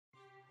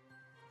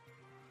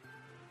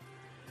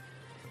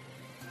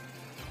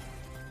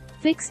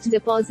Fixed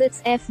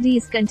deposits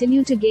 (FDs)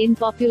 continue to gain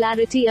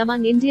popularity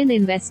among Indian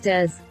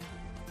investors.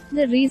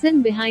 The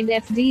reason behind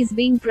FDs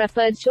being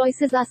preferred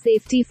choices are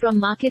safety from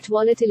market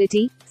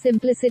volatility,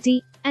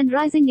 simplicity, and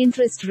rising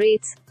interest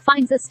rates,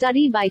 finds a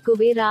study by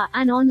Kiara,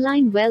 an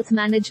online wealth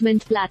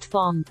management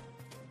platform.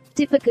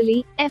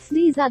 Typically,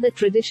 FDs are the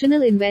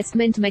traditional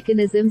investment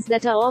mechanisms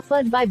that are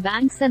offered by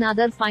banks and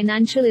other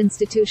financial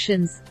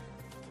institutions.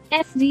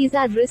 FDs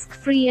are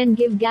risk-free and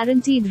give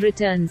guaranteed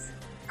returns.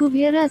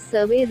 Kiara's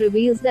survey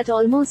reveals that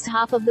almost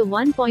half of the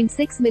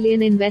 1.6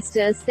 million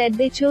investors said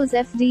they chose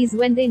FDs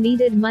when they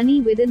needed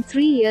money within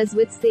 3 years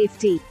with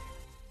safety.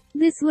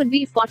 This would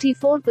be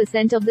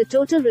 44% of the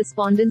total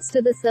respondents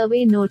to the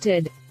survey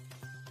noted.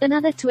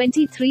 Another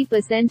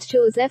 23%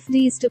 chose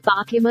FDs to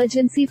park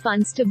emergency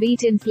funds to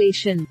beat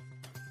inflation.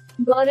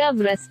 Gaurav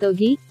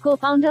Rastogi,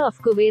 co-founder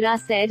of Kiara,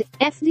 said,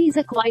 "FDs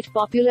are quite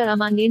popular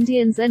among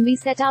Indians and we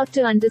set out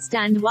to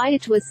understand why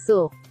it was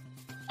so.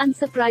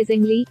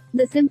 Unsurprisingly,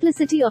 the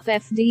simplicity of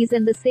FDs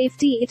and the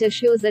safety it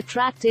assures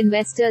attract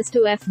investors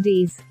to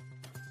FDs.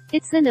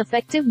 It's an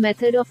effective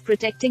method of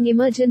protecting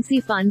emergency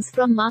funds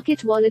from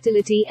market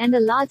volatility and a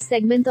large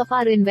segment of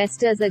our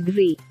investors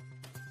agree."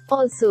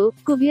 Also,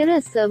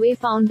 Kiara's survey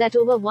found that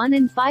over 1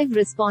 in 5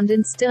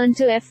 respondents turned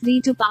to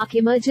FD to park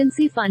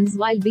emergency funds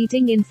while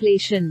beating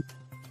inflation.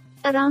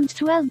 Around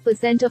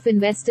 12% of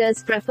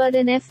investors preferred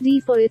an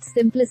FD for its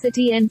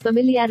simplicity and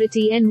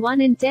familiarity, and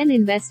 1 in 10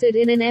 invested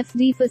in an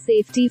FD for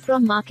safety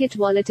from market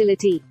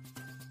volatility.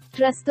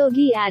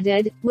 Rastogi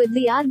added, "With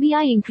the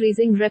RBI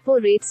increasing repo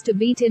rates to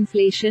beat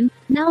inflation,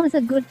 now is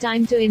a good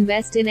time to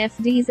invest in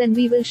FDs and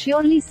we will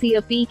surely see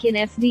a peak in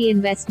FD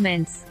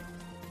investments.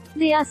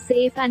 They are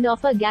safe and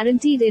offer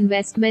guaranteed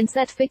investments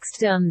at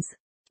fixed terms."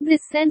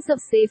 This sense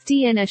of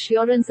safety and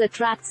assurance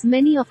attracts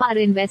many of our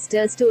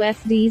investors to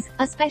FDs,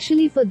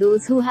 especially for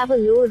those who have a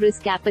low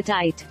risk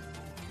appetite.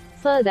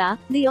 Further,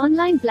 the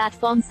online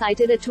platform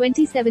cited a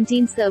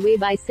 2017 survey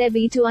by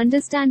SEBI to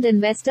understand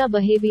investor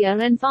behavior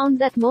and found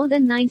that more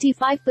than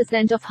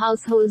 95% of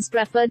households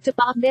preferred to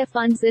park their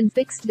funds in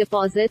fixed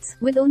deposits,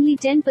 with only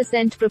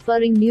 10%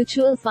 preferring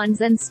mutual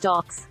funds and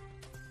stocks.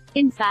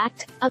 In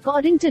fact,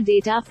 according to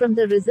data from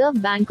the Reserve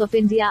Bank of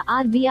India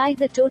 (RBI),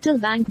 the total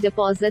bank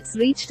deposits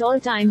reached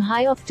all-time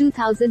high of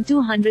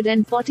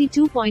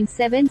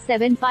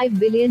 $2,242.775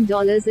 billion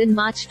in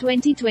March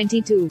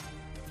 2022.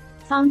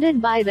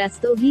 Founded by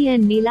Rastogi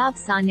and Neelav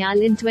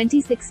Sanyal in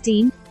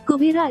 2016,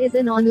 Kiara is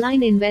an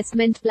online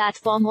investment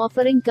platform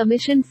offering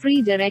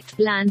commission-free direct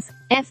plans,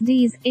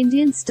 FDs,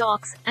 Indian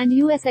stocks, and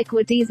US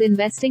equities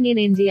investing in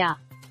India.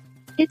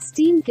 Its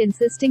team,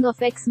 consisting of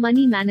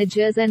ex-money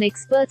managers and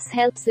experts,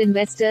 helps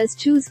investors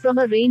choose from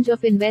a range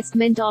of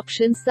investment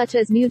options such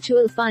as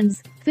mutual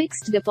funds,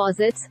 fixed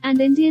deposits, and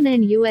Indian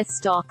and US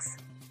stocks.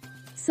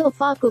 So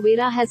far,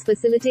 Kiara has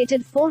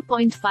facilitated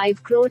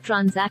 4.5 crore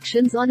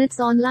transactions on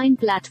its online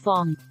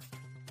platform.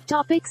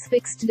 Topics: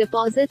 Fixed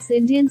deposits,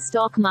 Indian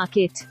stock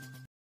market.